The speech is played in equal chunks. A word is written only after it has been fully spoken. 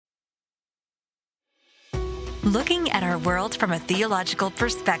Looking at our world from a theological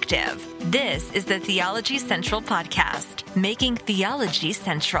perspective. This is the Theology Central Podcast, making theology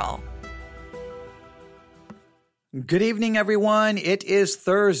central. Good evening, everyone. It is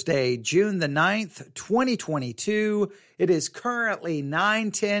Thursday, June the 9th, 2022. It is currently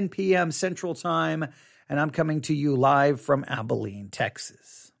 9:10 p.m. Central Time, and I'm coming to you live from Abilene,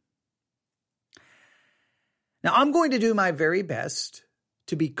 Texas. Now, I'm going to do my very best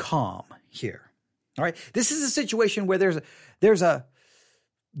to be calm here. All right. This is a situation where the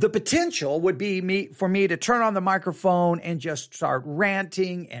potential would be for me to turn on the microphone and just start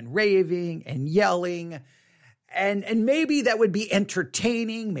ranting and raving and yelling. And maybe that would be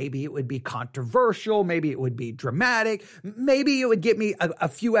entertaining. Maybe it would be controversial. Maybe it would be dramatic. Maybe it would get me a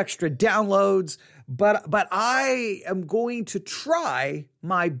few extra downloads. But I am going to try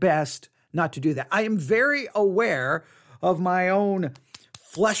my best not to do that. I am very aware of my own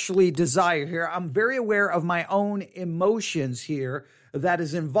fleshly desire here. I'm very aware of my own emotions here that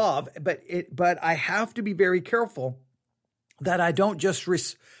is involved, but I have to be very careful that I don't just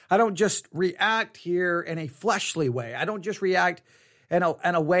react here in a fleshly way. I don't just react in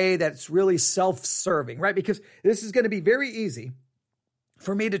a way that's really self-serving, right? Because this is going to be very easy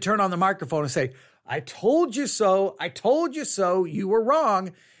for me to turn on the microphone and say, "I told you so. I told you so. You were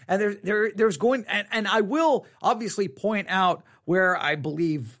wrong." And there's going, and I will obviously point out where I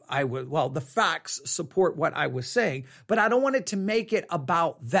believe the facts support what I was saying, but I don't want it to make it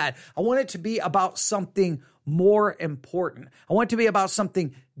about that. I want it to be about something more important. I want it to be about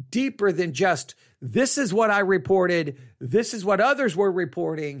something deeper than just, this is what I reported, this is what others were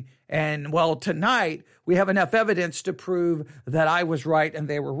reporting, and well, tonight we have enough evidence to prove that I was right and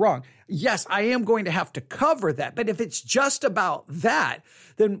they were wrong. Yes, I am going to have to cover that, but if it's just about that,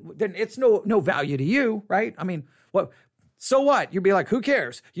 then it's no value to you, right? I mean, what? So what? You'd be like, who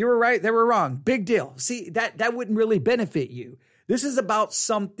cares? You were right, they were wrong. Big deal. See, that wouldn't really benefit you. This is about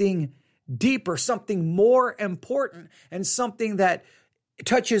something deeper, something more important, and something that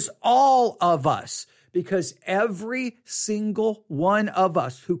touches all of us, because every single one of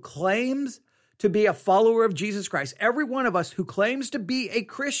us who claims to be a follower of Jesus Christ, every one of us who claims to be a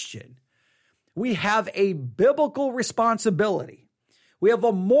Christian, we have a biblical responsibility. We have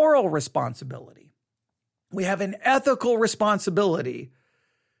a moral responsibility. We have an ethical responsibility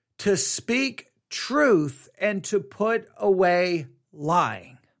to speak truth and to put away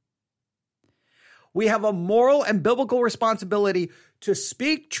lying. We have a moral and biblical responsibility to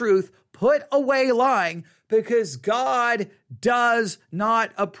speak truth, put away lying, because God does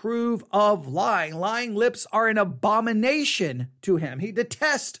not approve of lying. Lying lips are an abomination to him. He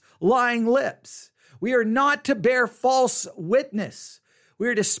detests lying lips. We are not to bear false witness. We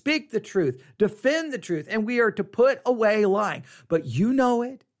are to speak the truth, defend the truth, and we are to put away lying. But you know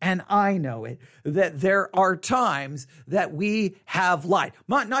it, and I know it, that there are times that we have lied.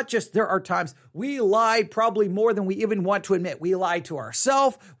 Not just there are times, we lied probably more than we even want to admit. We lie to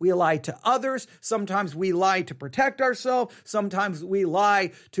ourselves, we lie to others. Sometimes we lie to protect ourselves. Sometimes we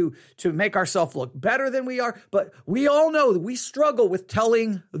lie to make ourselves look better than we are. But we all know that we struggle with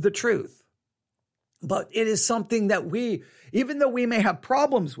telling the truth. But it is something that even though we may have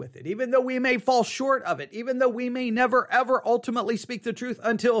problems with it, even though we may fall short of it, even though we may never, ever ultimately speak the truth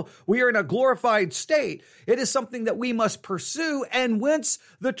until we are in a glorified state, it is something that we must pursue. And once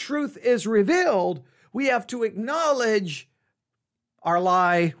the truth is revealed, we have to acknowledge our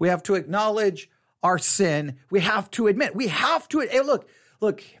lie. We have to acknowledge our sin. We have to admit, hey, look,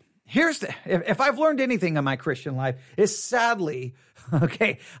 if I've learned anything in my Christian life, it's sadly,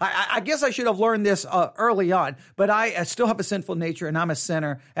 okay, I guess I should have learned this early on, but I still have a sinful nature and I'm a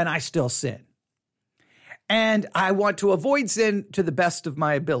sinner and I still sin. And I want to avoid sin to the best of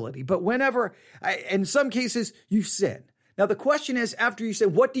my ability. But in some cases, you sin. Now, the question is, after you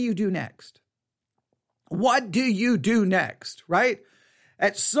sin, what do you do next? What do you do next, right?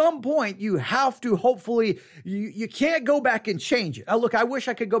 At some point, you have to hopefully, you can't go back and change it. Look, I wish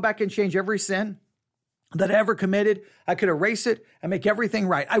I could go back and change every sin that I ever committed. I could erase it and make everything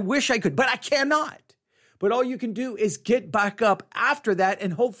right. I wish I could, but I cannot. But all you can do is get back up after that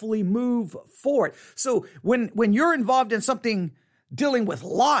and hopefully move forward. So when you're involved in something dealing with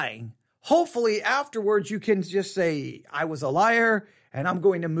lying, hopefully afterwards you can just say, I was a liar and I'm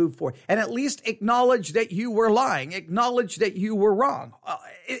going to move forward. And at least acknowledge that you were lying. Acknowledge that you were wrong.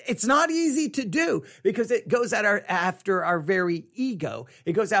 It's not easy to do because it goes after our very ego.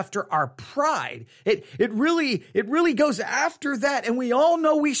 It goes after our pride. It really goes after that. And we all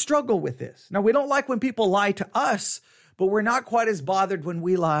know we struggle with this. Now, we don't like when people lie to us, but we're not quite as bothered when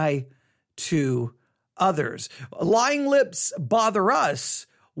we lie to others. Lying lips bother us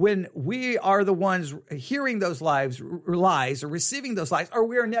when we are the ones hearing those lies or receiving those lies, or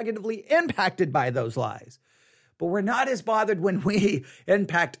we are negatively impacted by those lies. But we're not as bothered when we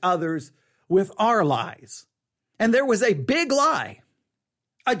impact others with our lies. And there was a big lie,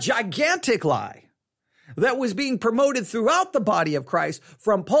 a gigantic lie, that was being promoted throughout the body of Christ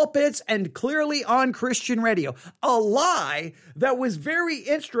from pulpits and clearly on Christian radio. A lie that was very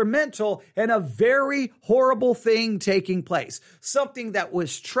instrumental in a very horrible thing taking place. Something that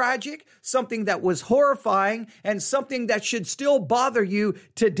was tragic, something that was horrifying, and something that should still bother you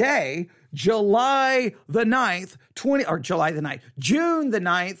today, June the 9th,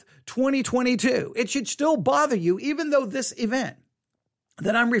 2022. It should still bother you, even though this event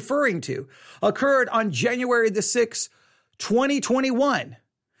that I'm referring to occurred on January the 6th, 2021.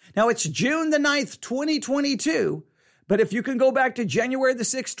 Now it's June the 9th, 2022, but if you can go back to January the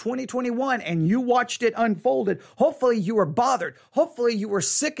 6th, 2021, and you watched it unfolded, hopefully you were bothered. Hopefully you were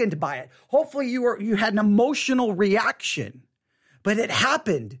sickened by it. Hopefully you had an emotional reaction, but it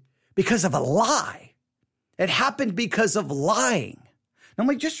happened because of a lie. It happened because of lying. Now,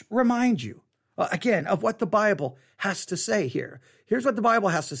 let me just remind you again of what the Bible has to say here. Here's what the Bible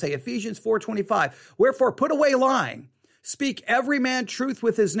has to say. Ephesians 4:25. Wherefore, put away lying. Speak every man truth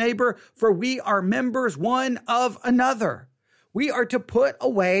with his neighbor, for we are members one of another. We are to put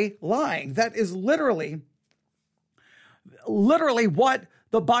away lying. That is literally what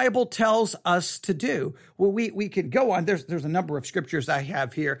the Bible tells us to do. Well, we could go on. There's a number of scriptures I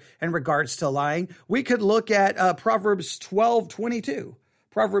have here in regards to lying. We could look at Proverbs 12:22.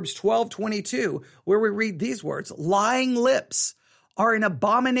 Proverbs 12:22, where we read these words: lying lips are an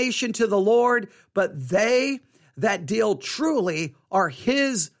abomination to the Lord, but they that deal truly are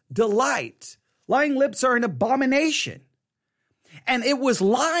his delight. Lying lips are an abomination. And it was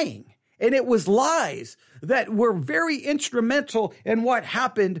lying, and it was lies that were very instrumental in what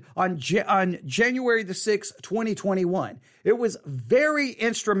happened on January the 6th, 2021. It was very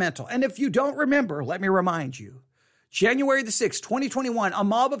instrumental. And if you don't remember, let me remind you. January the 6th, 2021, a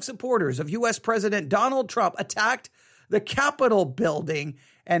mob of supporters of U.S. President Donald Trump attacked the Capitol building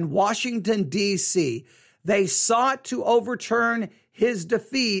in Washington, D.C. They sought to overturn his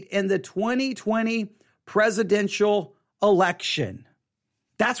defeat in the 2020 presidential election.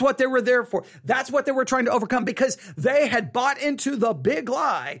 That's what they were there for. That's what they were trying to overcome, because they had bought into the big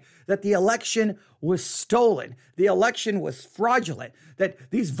lie that the election was stolen. The election was fraudulent, that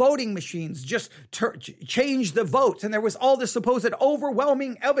these voting machines just changed the votes. And there was all this supposed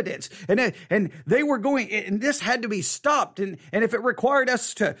overwhelming evidence. And they were going, and this had to be stopped. And if it required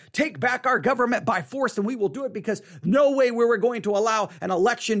us to take back our government by force, then we will do it, because no way we were going to allow an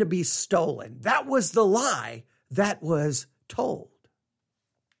election to be stolen. That was the lie that was told.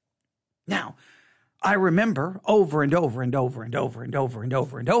 Now, I remember over and over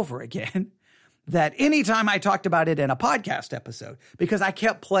again that anytime I talked about it in a podcast episode, because I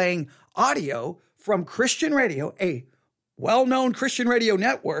kept playing audio from Christian radio, a well-known Christian radio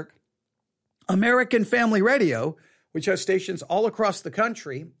network, American Family Radio, which has stations all across the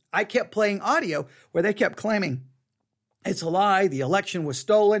country, I kept playing audio where they kept claiming it's a lie, the election was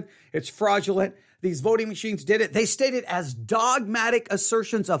stolen, it's fraudulent, these voting machines did it. They stated as dogmatic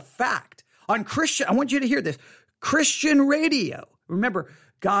assertions of fact on Christian. I want you to hear this. Christian radio. Remember,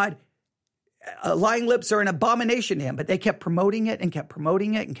 God, lying lips are an abomination to him, but they kept promoting it and kept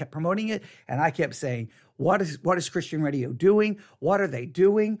promoting it and kept promoting it. And I kept saying, what is Christian radio doing? What are they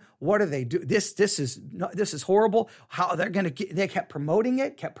doing? What are they doing? This is horrible. How they kept promoting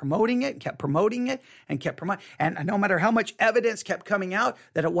it, kept promoting it, kept promoting it, and kept promoting. And no matter how much evidence kept coming out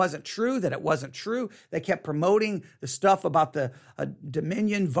that it wasn't true, they kept promoting the stuff about the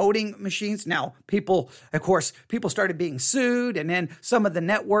Dominion voting machines. Now, people started being sued, and then some of the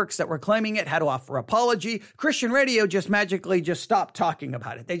networks that were claiming it had to offer apology. Christian radio just magically stopped talking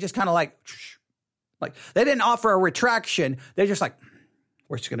about it. They just kind of like they didn't offer a retraction. They're just like,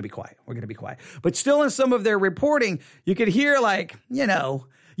 we're just going to be quiet. We're going to be quiet. But still in some of their reporting, you could hear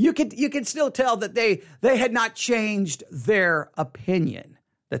you could still tell that they had not changed their opinion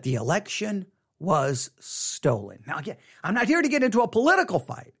that the election was stolen. Now, again, I'm not here to get into a political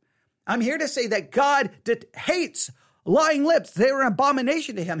fight. I'm here to say that God hates lying lips. They were an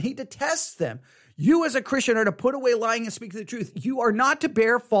abomination to him. He detests them. You as a Christian are to put away lying and speak the truth. You are not to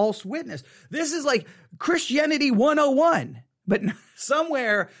bear false witness. This is like Christianity 101. But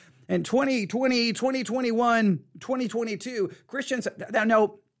somewhere in 2020, 2021, 2022, Christians now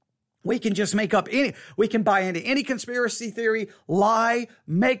know we can just we can buy into any conspiracy theory, lie,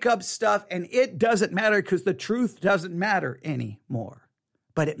 make up stuff, and it doesn't matter because the truth doesn't matter anymore.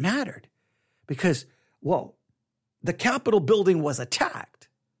 But it mattered because, the Capitol building was attacked.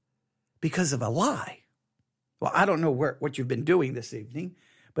 because of a lie. Well, I don't know what you've been doing this evening,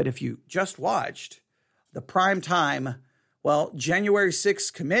 but if you just watched the primetime, January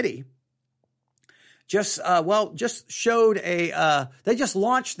 6th committee just showed they just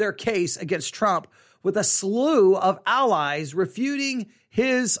launched their case against Trump with a slew of allies refuting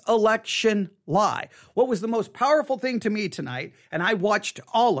his election lie. What was the most powerful thing to me tonight, and I watched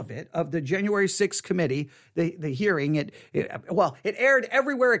all of it, of the January 6th committee, the hearing, it aired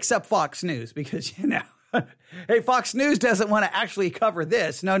everywhere except Fox News because, hey, Fox News doesn't want to actually cover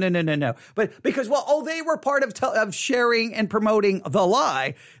this. No. But because, they were part of sharing and promoting the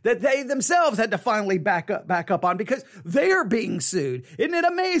lie that they themselves had to finally back up on because they're being sued. Isn't it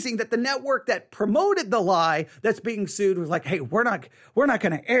amazing that the network that promoted the lie that's being sued was like, hey, we're not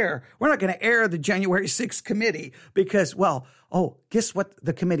going to air the January 6th committee because, guess what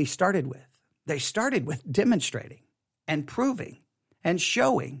the committee started with? They started with demonstrating and proving and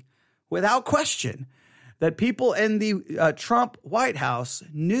showing without question that people in the Trump White House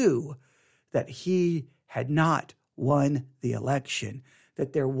knew that he had not won the election,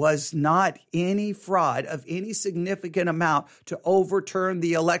 that there was not any fraud of any significant amount to overturn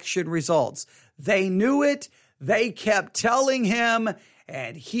the election results. They knew it. They kept telling him,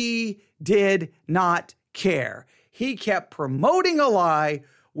 and he did not care. He kept promoting a lie,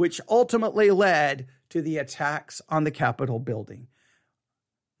 which ultimately led to the attacks on the Capitol building.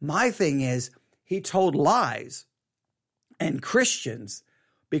 My thing is, he told lies, and Christians,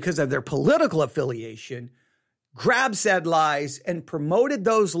 because of their political affiliation, grabbed said lies and promoted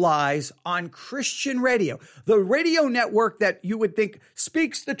those lies on Christian radio, the radio network that you would think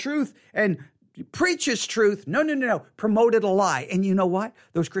speaks the truth and preaches truth. No, promoted a lie. And you know what?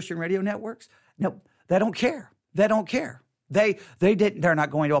 Those Christian radio networks, no, they don't care. They don't care. They're not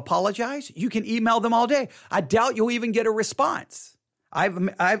going to apologize. You can email them all day. I doubt you'll even get a response. I've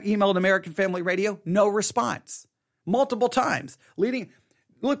emailed American Family Radio, no response, multiple times.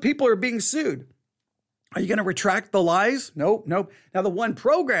 Look, people are being sued. Are you going to retract the lies? Nope. Now, the one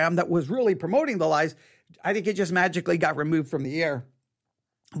program that was really promoting the lies, I think it just magically got removed from the air.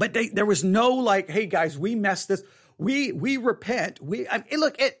 But there was no hey guys, we messed this. We repent.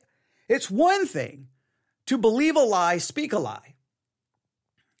 It's one thing to believe a lie, speak a lie,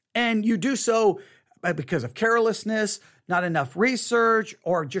 and you do so because of carelessness, not enough research,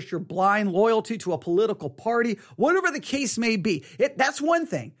 or just your blind loyalty to a political party, whatever the case may be. That's one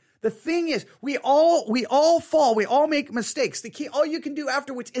thing. The thing is, we all fall. We all make mistakes. The key, all you can do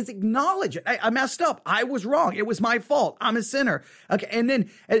afterwards is acknowledge it. I messed up. I was wrong. It was my fault. I'm a sinner. Okay. And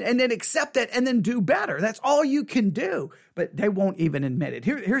then accept it and then do better. That's all you can do. But they won't even admit it.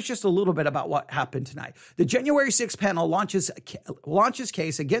 Here's just a little bit about what happened tonight. The January 6th panel launches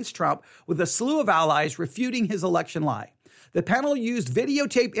case against Trump with a slew of allies refuting his election lie. The panel used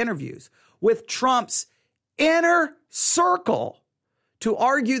videotape interviews with Trump's inner circle to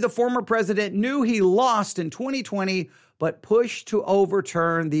argue the former president knew he lost in 2020, but pushed to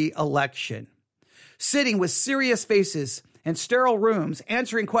overturn the election. Sitting with serious faces in sterile rooms,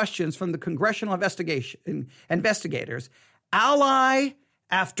 answering questions from the congressional investigators, ally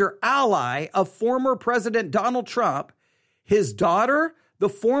after ally of former President Donald Trump, his daughter, the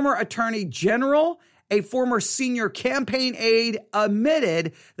former attorney general, a former senior campaign aide,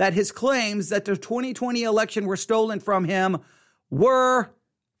 admitted that his claims that the 2020 election were stolen from him were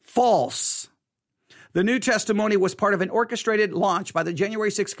false. The new testimony was part of an orchestrated launch by the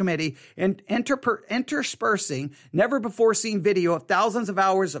January 6th committee and interspersing never-before-seen video of thousands of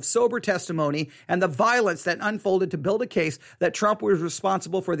hours of sober testimony and the violence that unfolded to build a case that Trump was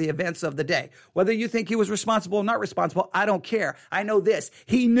responsible for the events of the day. Whether you think he was responsible or not responsible, I don't care. I know this.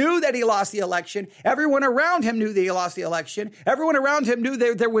 He knew that he lost the election. Everyone around him knew that he lost the election. Everyone around him knew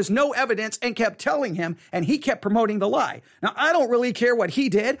there was no evidence and kept telling him, and he kept promoting the lie. Now, I don't really care what he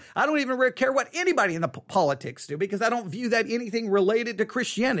did. I don't even really care what anybody in the politics do, because I don't view that anything related to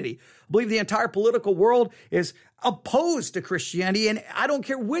Christianity. I believe the entire political world is opposed to Christianity, and I don't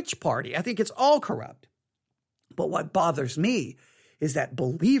care which party. I think it's all corrupt. But what bothers me is that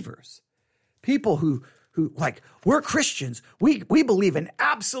believers, people who we're Christians, we believe in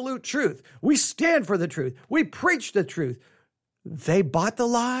absolute truth. We stand for the truth. We preach the truth. They bought the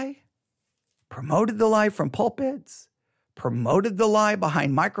lie, promoted the lie from pulpits, promoted the lie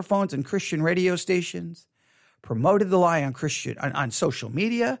behind microphones and Christian radio stations, promoted the lie on social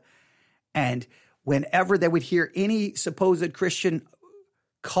media, and whenever they would hear any supposed Christian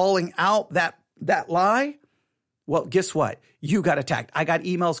calling out that lie, Well, guess what? You got attacked. I got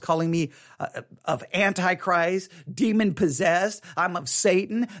emails calling me of Antichrist, demon possessed. I'm of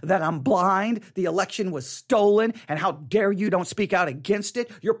Satan, that I'm blind. The election was stolen. And how dare you don't speak out against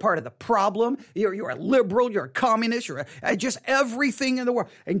it? You're part of the problem. You're a liberal. You're a communist. You're just everything in the world.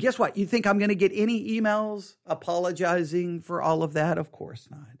 And guess what? You think I'm going to get any emails apologizing for all of that? Of course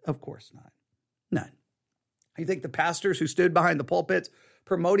not. Of course not. None. You think the pastors who stood behind the pulpits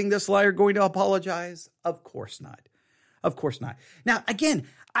promoting this lie are going to apologize? Of course not. Of course not. Now, again,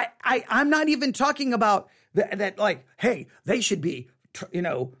 I'm not even talking about that like, hey, they should be,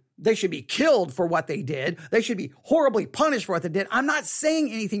 they should be killed for what they did. They should be horribly punished for what they did. I'm not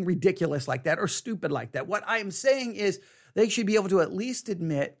saying anything ridiculous like that or stupid like that. What I am saying is they should be able to at least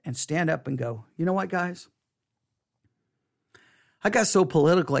admit and stand up and go, you know what, guys? I got so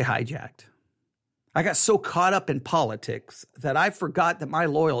politically hijacked. I got so caught up in politics that I forgot that my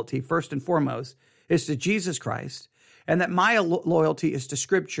loyalty, first and foremost, is to Jesus Christ, and that my loyalty is to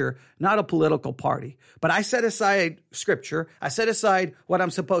Scripture, not a political party. But I set aside Scripture. I set aside what I'm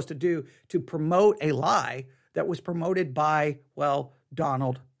supposed to do to promote a lie that was promoted by,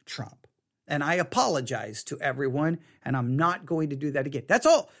 Donald Trump. And I apologize to everyone, and I'm not going to do that again. That's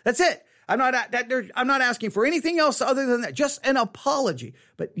all. That's it. I'm not asking for anything else other than that, just an apology.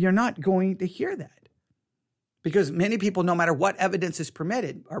 But you're not going to hear that. Because many people, no matter what evidence is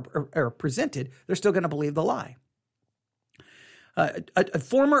permitted or presented, they're still going to believe the lie. A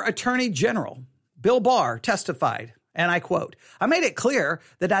former Attorney General, Bill Barr, testified, and I quote, "I made it clear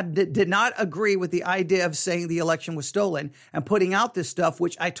that I did not agree with the idea of saying the election was stolen and putting out this stuff,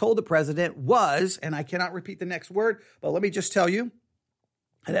 which I told the president was," and I cannot repeat the next word, but let me just tell you,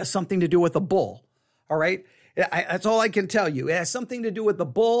 it has something to do with a bull, all right? That's all I can tell you. It has something to do with the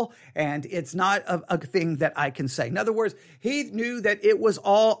bull, and it's not a thing that I can say. In other words, he knew that it was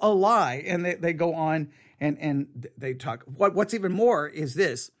all a lie, and they go on and they talk. What's even more is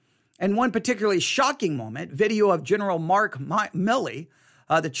this. In one particularly shocking moment, video of General Mark Milley,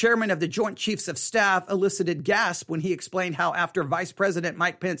 the chairman of the Joint Chiefs of Staff, elicited gasp when he explained how after Vice President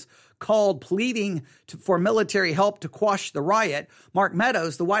Mike Pence called pleading for military help to quash the riot, Mark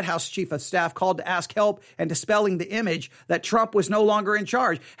Meadows, the White House Chief of Staff, called to ask help and dispelling the image that Trump was no longer in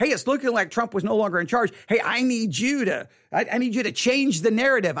charge. Hey, it's looking like Trump was no longer in charge. Hey, I need you to change the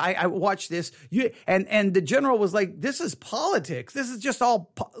narrative. I watched this. And the general was like, this is politics. This is just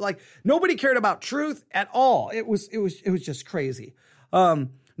all like nobody cared about truth at all. It was just crazy.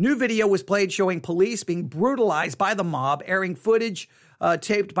 New video was played showing police being brutalized by the mob, airing footage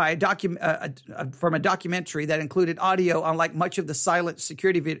taped by from a documentary that included audio, unlike much of the silent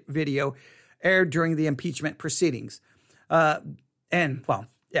security video aired during the impeachment proceedings. It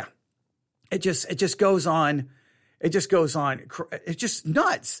just goes on. It just goes on. It's just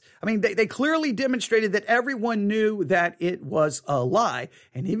nuts. I mean, they clearly demonstrated that everyone knew that it was a lie.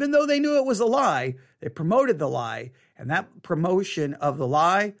 And even though they knew it was a lie, they promoted the lie. And that promotion of the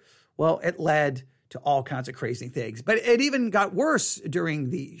lie, it led to all kinds of crazy things. But it even got worse during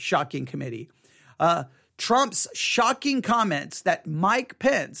the shocking committee. Trump's shocking comments that Mike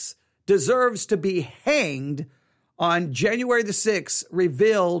Pence deserves to be hanged on January the 6th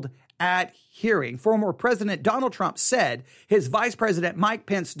revealed at hearing. Former President Donald Trump said his Vice President Mike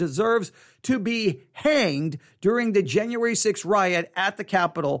Pence deserves to be hanged during the January 6th riot at the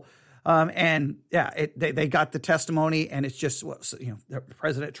Capitol. They got the testimony, and it's just,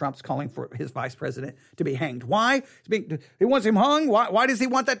 President Trump's calling for his vice president to be hanged. Why? He wants him hung. Why does he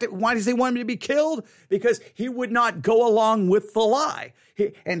want that? Why does he want him to be killed? Because he would not go along with the lie.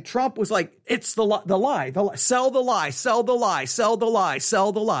 And Trump was like, it's the lie, sell the lie, sell the lie, sell the lie,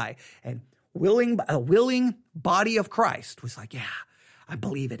 sell the lie. And a willing body of Christ was like, yeah, I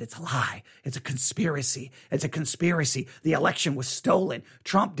believe it. It's a lie. It's a conspiracy. It's a conspiracy. The election was stolen.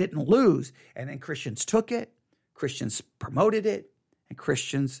 Trump didn't lose. And then Christians took it, Christians promoted it, and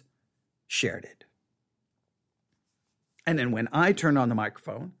Christians shared it. And then when I turned on the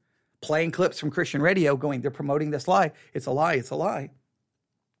microphone, playing clips from Christian radio going, they're promoting this lie. It's a lie. It's a lie.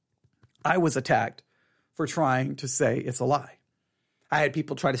 I was attacked for trying to say it's a lie. I had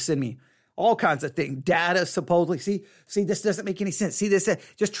people try to send me all kinds of things, data supposedly. See, this doesn't make any sense. See this,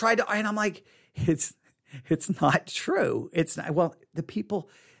 just try to, and I'm like, it's not true. It's not. Well, the people,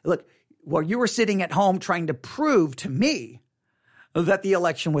 look, you were sitting at home trying to prove to me that the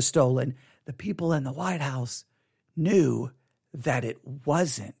election was stolen. The people in the White House knew that it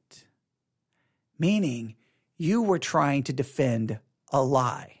wasn't, meaning you were trying to defend a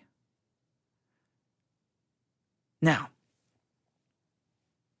lie. Now,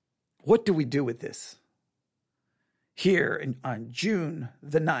 what do we do with this? Here on June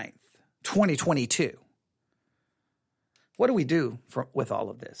the 9th, 2022, what do we do with all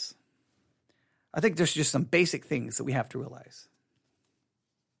of this? I think there's just some basic things that we have to realize.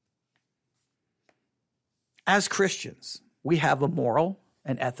 As Christians, we have a moral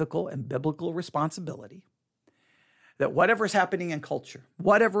and ethical and biblical responsibility that whatever's happening in culture,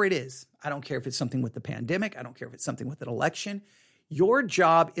 whatever it is, I don't care if it's something with the pandemic, I don't care if it's something with an election, your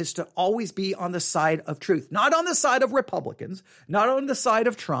job is to always be on the side of truth, not on the side of Republicans, not on the side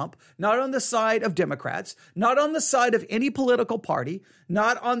of Trump, not on the side of Democrats, not on the side of any political party,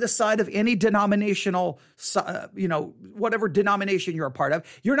 not on the side of any denominational, whatever denomination you're a part of.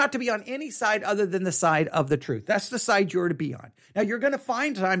 You're not to be on any side other than the side of the truth. That's the side you're to be on. Now, you're going to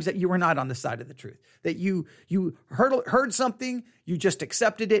find times that you were not on the side of the truth, that you heard something, you just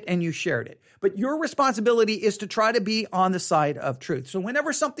accepted it and you shared it. But your responsibility is to try to be on the side of truth. So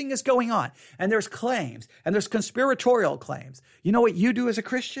whenever something is going on and there's claims and there's conspiratorial claims, you know what you do as a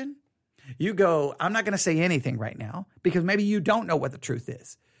Christian? You go, I'm not going to say anything right now because maybe you don't know what the truth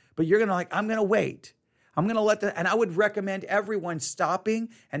is, but you're going to I'm going to wait. I'm going to and I would recommend everyone stopping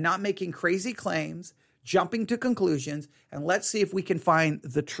and not making crazy claims, jumping to conclusions, and let's see if we can find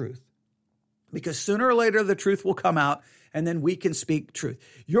the truth. Because sooner or later, the truth will come out and then we can speak truth.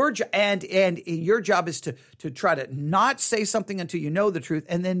 Your job is to try to not say something until you know the truth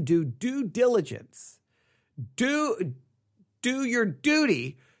and then do due diligence. Do your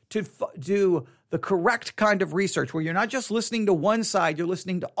duty to do the correct kind of research where you're not just listening to one side, you're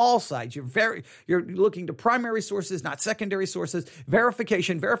listening to all sides. You're looking to primary sources, not secondary sources,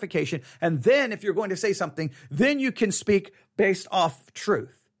 verification. And then if you're going to say something, then you can speak based off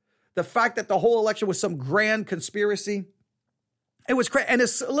truth. The fact that the whole election was some grand conspiracy, it was crazy. And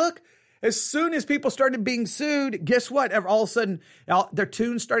as soon as people started being sued, guess what? All of a sudden, their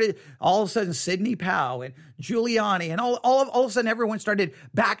tunes started, all of a sudden, Sidney Powell and Giuliani, and all of a sudden, everyone started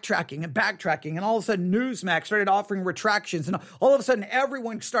backtracking. And all of a sudden, Newsmax started offering retractions. And all of a sudden,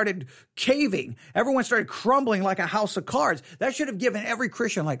 everyone started caving. Everyone started crumbling like a house of cards. That should have given every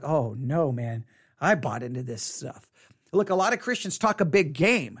Christian oh, no, man, I bought into this stuff. Look, a lot of Christians talk a big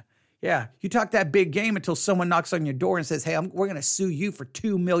game. Yeah, you talk that big game until someone knocks on your door and says, hey, we're going to sue you for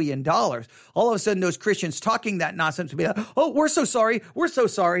 $2 million. All of a sudden, those Christians talking that nonsense will be like, oh, we're so sorry.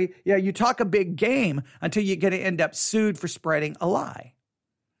 Yeah, you talk a big game until you're going to end up sued for spreading a lie.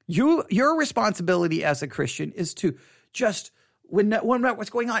 Your responsibility as a Christian is to just, when what's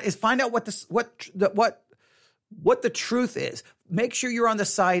going on, is find out what the truth is. Make sure you're on the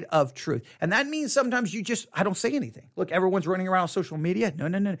side of truth. And that means sometimes I don't say anything. Look, everyone's running around on social media. No.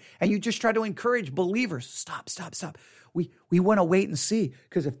 And you just try to encourage believers. Stop. We want to wait and see,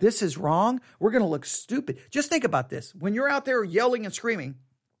 because if this is wrong, we're going to look stupid. Just think about this. When you're out there yelling and screaming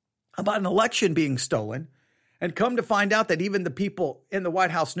about an election being stolen, and come to find out that even the people in the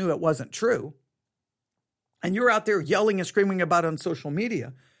White House knew it wasn't true, and you're out there yelling and screaming about it on social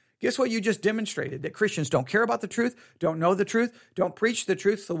media, guess what you just demonstrated? That Christians don't care about the truth, don't know the truth, don't preach the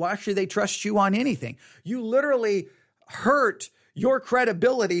truth, so why should they trust you on anything? You literally hurt your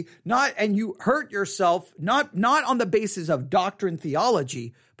credibility, and you hurt yourself, not on the basis of doctrine,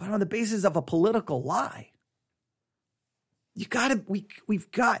 theology, but on the basis of a political lie.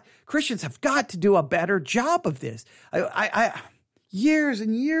 Christians have got to do a better job of this. Years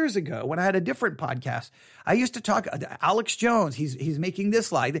and years ago, when I had a different podcast, I used to talk, Alex Jones, he's making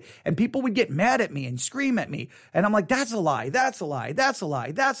this lie, and people would get mad at me and scream at me. And I'm like, that's a lie.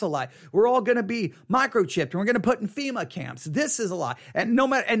 We're all going to be microchipped and we're going to put in FEMA camps. This is a lie. And no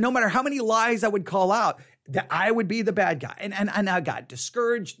matter how many lies I would call out, that I would be the bad guy. And I got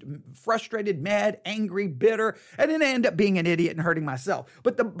discouraged, frustrated, mad, angry, bitter, and then I end up being an idiot and hurting myself.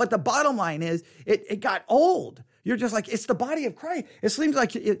 But the bottom line is, it got old. You're just like, it's the body of Christ. It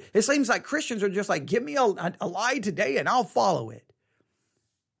seems like Christians are just like, give me a lie today and I'll follow it.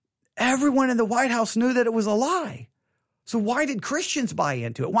 Everyone in the White House knew that it was a lie. So why did Christians buy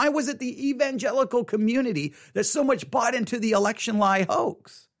into it? Why was it the evangelical community that so much bought into the election lie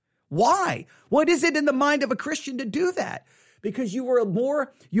hoax? Why? What is it in the mind of a Christian to do that? Because your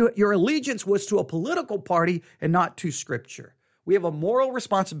allegiance was to a political party and not to Scripture. We have a moral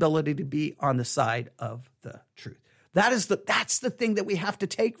responsibility to be on the side of the truth. That's the thing that we have to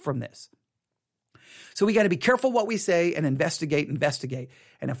take from this. So we got to be careful what we say and investigate.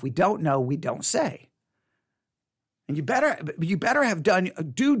 And if we don't know, we don't say. And you better have done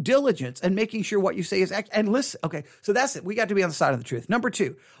due diligence and making sure what you say is and listen. Okay, so that's it. We got to be on the side of the truth. Number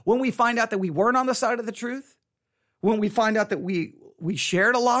 2, when we find out that we weren't on the side of the truth, when we find out that we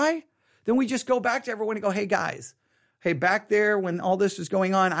shared a lie, then we just go back to everyone and go, hey guys, hey, back there when all this was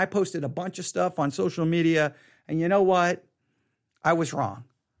going on, I posted a bunch of stuff on social media, and you know what? I was wrong.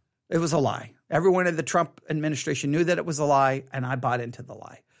 It was a lie. Everyone in the Trump administration knew that it was a lie, and I bought into the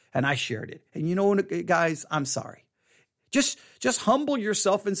lie, and I shared it. And you know what, guys, I'm sorry. Just humble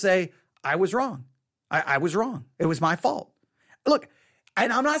yourself and say, I was wrong. I was wrong. It was my fault. Look,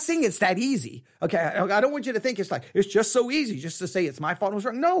 and I'm not saying it's that easy. Okay, I don't want you to think it's just so easy just to say it's my fault. It was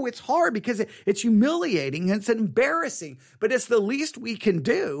wrong. No, it's hard because it's humiliating and it's embarrassing. But it's the least we can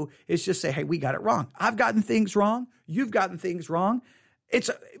do is just say, hey, we got it wrong. I've gotten things wrong. You've gotten things wrong.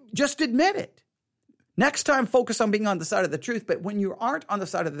 Just admit it. Next time, focus on being on the side of the truth. But when you aren't on the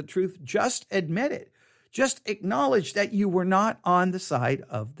side of the truth, just admit it. Just acknowledge that you were not on the side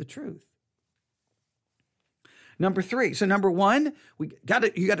of the truth. Number 3. So number 1, you got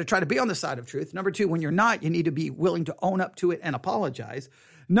to try to be on the side of truth. Number 2, when you're not, you need to be willing to own up to it and apologize.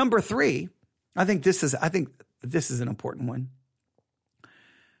 Number 3, I think this is an important one.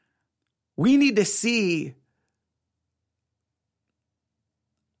 We need to see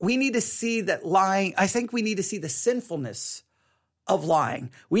that lying. I think we need to see the sinfulness of lying.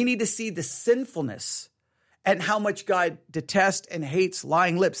 We need to see the sinfulness and how much God detests and hates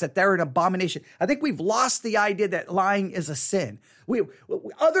lying lips, that they're an abomination. I think we've lost the idea that lying is a sin.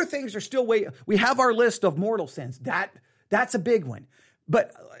 Other things are still we have our list of mortal sins. That's a big one.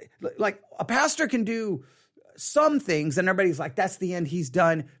 But like a pastor can do some things and everybody's like, that's the end. He's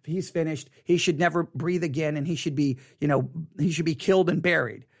done. He's finished. He should never breathe again. And he should be killed and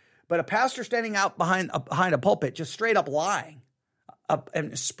buried. But a pastor standing out behind a pulpit, just straight up lying,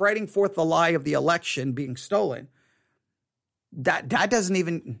 and spreading forth the lie of the election being stolen, that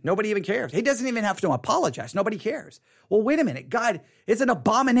nobody even cares. He doesn't even have to apologize. Nobody cares. Well, wait a minute. God is an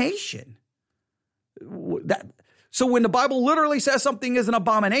abomination. So when the Bible literally says something is an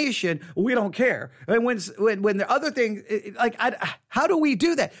abomination, we don't care. And when the other thing, how do we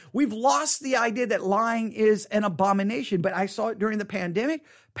do that? We've lost the idea that lying is an abomination. But I saw it during the pandemic.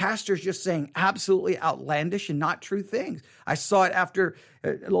 Pastors just saying absolutely outlandish and not true things. I saw it after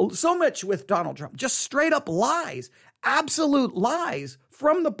so much with Donald Trump, just straight up lies, absolute lies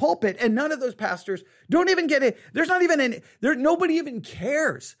from the pulpit. And none of those pastors don't even get it. There's not even nobody even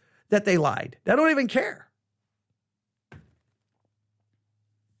cares that they lied. They don't even care.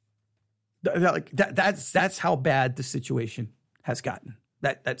 That's how bad the situation has gotten.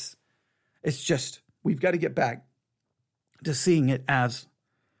 It's just, we've got to get back to seeing it as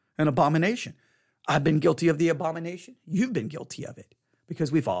an abomination. I've been guilty of the abomination. You've been guilty of it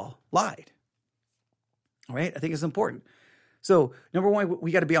because we've all lied. All right. I think it's important. So number 1,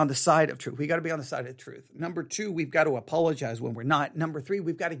 we got to be on the side of truth. We got to be on the side of truth. Number 2, we've got to apologize when we're not. Number 3,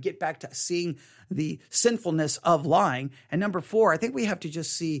 we've got to get back to seeing the sinfulness of lying. And number 4, I think we have to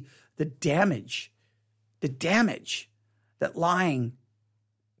just see the damage that lying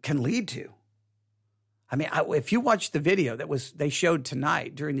can lead to. I mean, if you watch the video they showed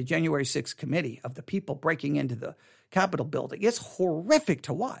tonight during the January 6th committee of the people breaking into the Capitol building, it's horrific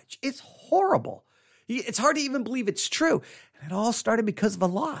to watch. It's horrible. It's hard to even believe it's true. And it all started because of a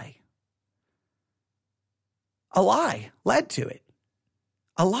lie. A lie led to it.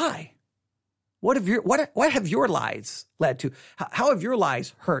 A lie. What have your lies led to? How have your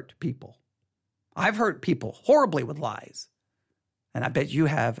lies hurt people? I've hurt people horribly with lies. And I bet you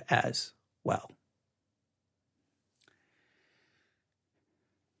have as well.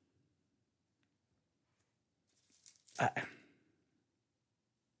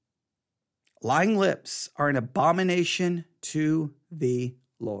 Lying lips are an abomination to the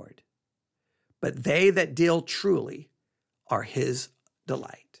Lord, but they that deal truly are his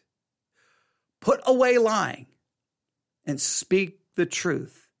delight. Put away lying and speak the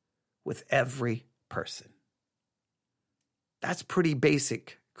truth with every person. That's pretty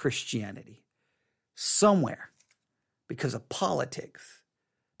basic Christianity. Somewhere, because of politics,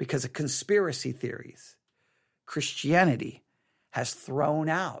 because of conspiracy theories, Christianity has thrown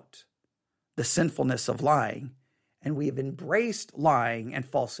out the sinfulness of lying, and we have embraced lying and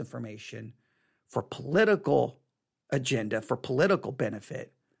false information for political agenda, for political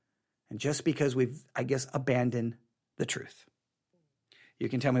benefit, and just because we've, abandoned the truth. You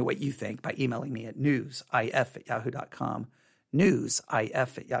can tell me what you think by emailing me at newsif@yahoo.com,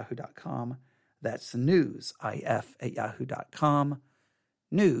 newsif@yahoo.com. That's newsif@yahoo.com,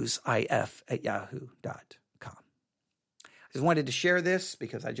 newsif@yahoo.com. I just wanted to share this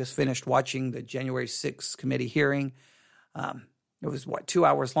because I just finished watching the January 6th committee hearing. It was, 2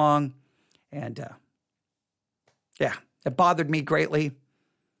 hours long? And it bothered me greatly.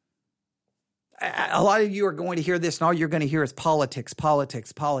 A lot of you are going to hear this, and all you're going to hear is politics.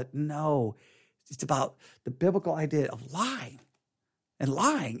 No, it's about the biblical idea of lying.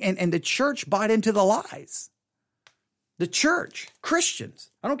 And the church bought into the lies. The church,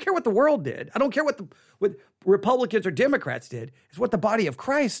 Christians. I don't care what the world did. I don't care what Republicans or Democrats did. It's what the body of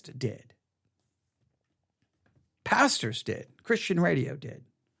Christ did. Pastors did. Christian radio did.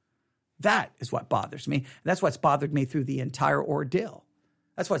 That is what bothers me. And that's what's bothered me through the entire ordeal.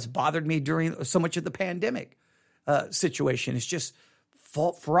 That's what's bothered me during so much of the pandemic situation. It's just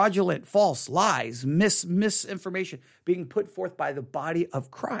fraudulent, false lies, misinformation being put forth by the body of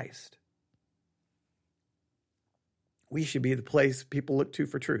Christ. We should be the place people look to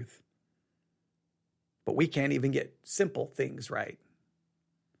for truth. But we can't even get simple things right,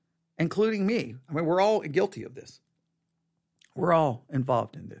 including me. I mean, we're all guilty of this. We're all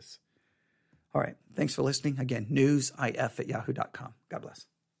involved in this. All right. Thanks for listening. Again, newsif@yahoo.com. God bless.